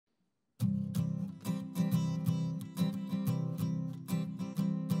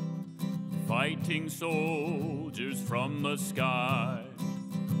fighting soldiers from the sky.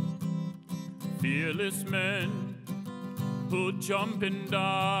 Fearless men who'll jump and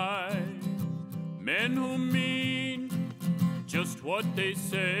die. Men who mean just what they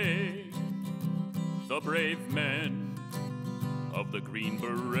say. The brave men of the Green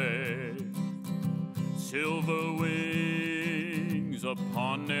Beret. Silver wings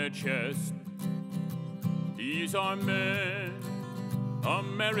upon their chest. These are men,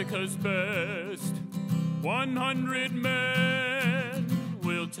 America's best. 100 men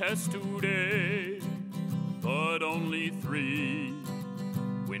will test today, but only 3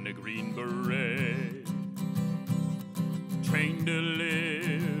 win the Green Beret. Trained to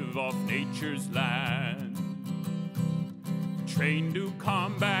live off nature's land, trained to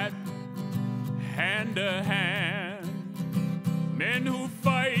combat hand to hand. Men who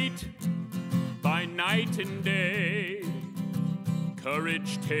fight by night and day,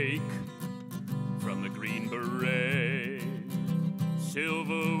 courage take from the Green Beret.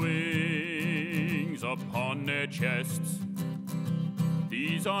 Silver wings upon their chests.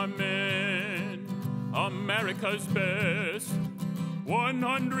 These are men, America's best.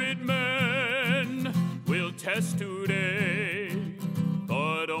 100 men will test today,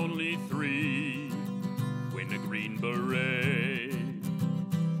 but only 3 win the Green Beret.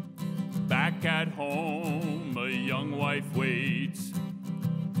 Back at home, a young wife waits.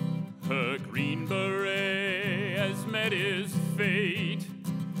 Her Green Beret has met his fate.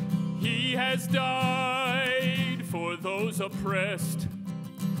 He has died for those oppressed,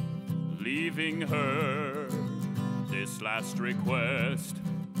 leaving her this last request.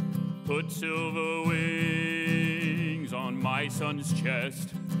 Put silver wings on my son's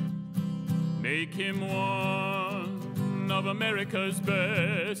chest. Make him one of America's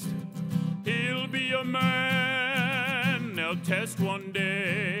best. He'll be a man they'll test one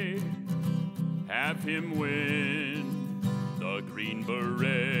day. Have him win the Green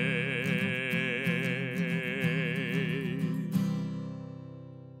Beret.